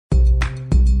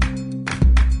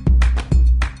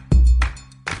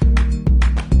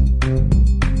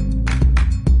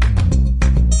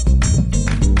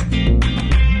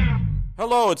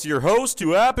Hello, it's your host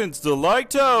who happens to like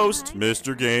toast,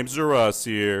 MrGamesRus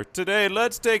here. Today,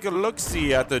 let's take a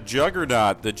look-see at the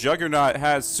Juggernaut. The Juggernaut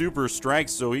has super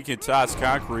strength, so he can toss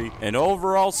concrete and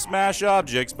overall smash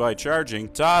objects by charging,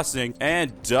 tossing,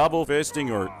 and double fisting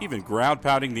or even ground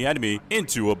pounding the enemy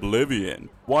into oblivion.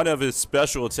 One of his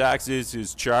special attacks is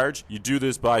his charge. You do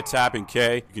this by tapping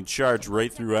K. You can charge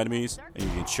right through enemies, and you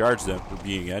can charge them for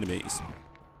being enemies.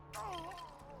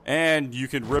 And you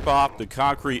can rip off the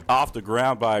concrete off the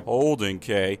ground by holding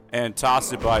K and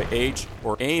toss it by H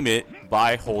or aim it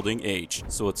by holding H.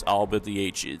 So it's all but the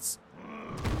H's.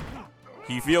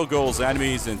 He field goals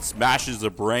enemies and smashes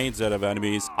the brains out of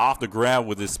enemies off the ground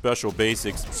with his special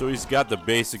basics, so he's got the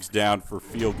basics down for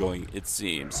field goaling, it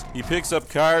seems. He picks up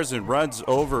cars and runs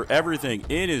over everything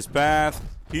in his path.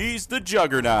 He's the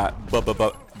Juggernaut,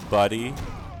 buddy.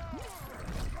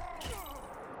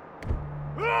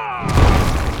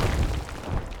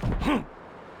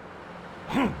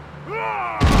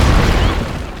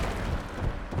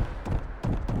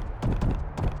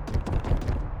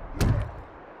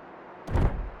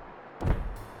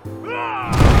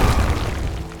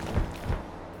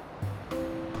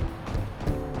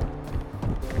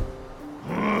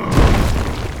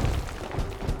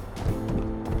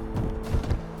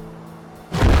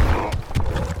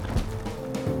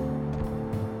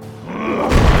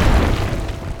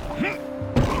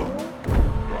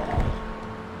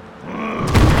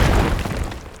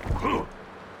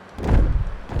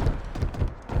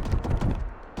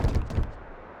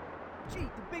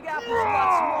 Apple's a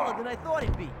lot smaller than I thought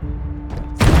it'd be. Did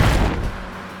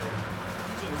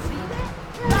you see that?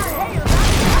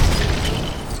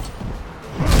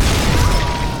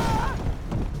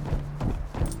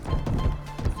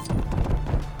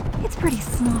 It's pretty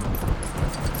small.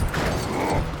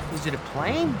 Is it a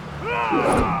plane?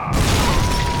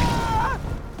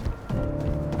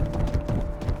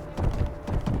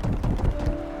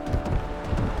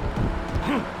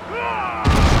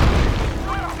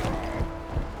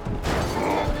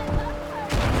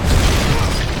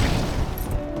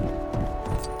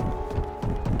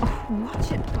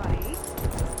 Watch it, buddy.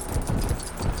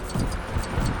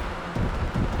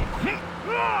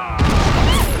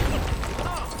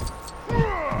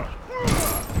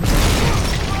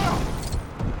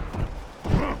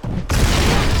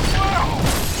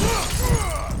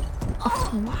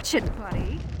 Oh, watch it, buddy.